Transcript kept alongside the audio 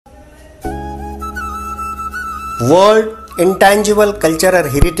World Intangible Cultural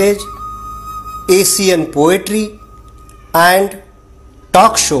Heritage, Asian Poetry and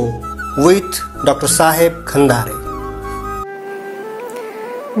Talk Show with Dr. Saheb Khandare.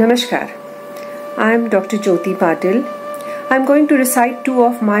 Namaskar, I am Dr. Jyoti Patil. I am going to recite two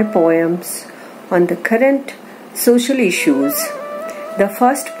of my poems on the current social issues. The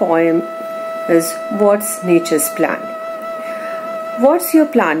first poem is What's Nature's Plan? What's your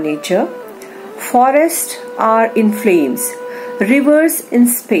plan, nature? Forests are in flames, rivers in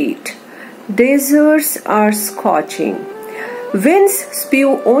spate, deserts are scorching, winds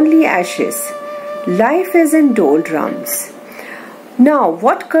spew only ashes, life is in doldrums. Now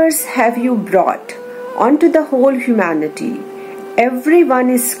what curse have you brought onto the whole humanity? Everyone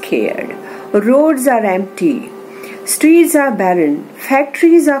is scared, roads are empty, streets are barren,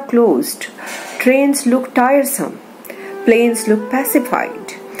 factories are closed, trains look tiresome, planes look pacified.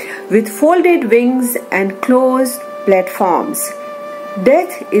 With folded wings and closed platforms,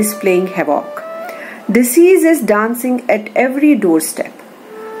 death is playing havoc. Disease is dancing at every doorstep.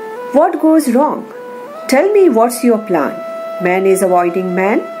 What goes wrong? Tell me what's your plan? Man is avoiding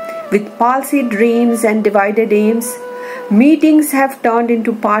man with palsied dreams and divided aims. Meetings have turned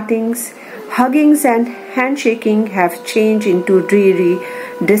into partings. Huggings and handshaking have changed into dreary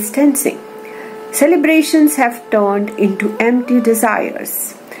distancing. Celebrations have turned into empty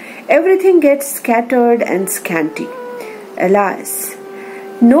desires. Everything gets scattered and scanty. Alas,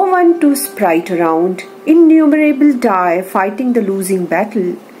 no one to sprite around. Innumerable die fighting the losing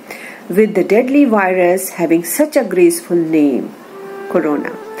battle, with the deadly virus having such a graceful name,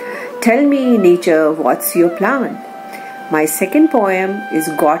 Corona. Tell me, nature, what's your plan? My second poem is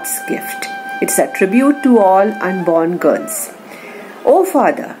God's Gift. It's a tribute to all unborn girls. Oh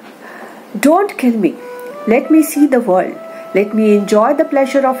Father, don't kill me. Let me see the world. Let me enjoy the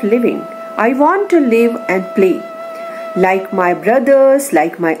pleasure of living. I want to live and play. Like my brothers,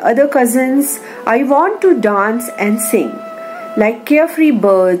 like my other cousins, I want to dance and sing. Like carefree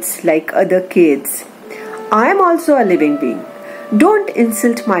birds, like other kids. I am also a living being. Don't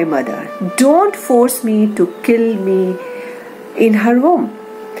insult my mother. Don't force me to kill me in her womb.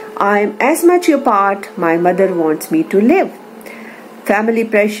 I am as much a part my mother wants me to live. Family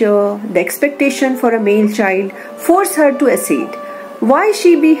pressure, the expectation for a male child force her to accede. Why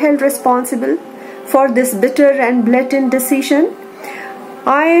she be held responsible for this bitter and blatant decision?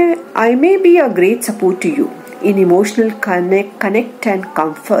 I may be a great support to you in emotional connect and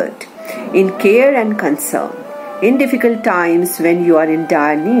comfort, in care and concern. In difficult times when you are in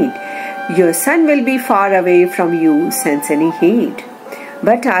dire need, your son will be far away from you, sense any hate.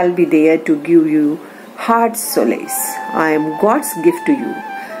 But I'll be there to give you heart's solace. I am God's gift to you.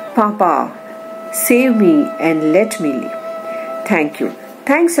 Papa, save me and let me live. Thank you.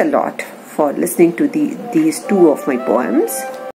 Thanks a lot for listening to these two of my poems.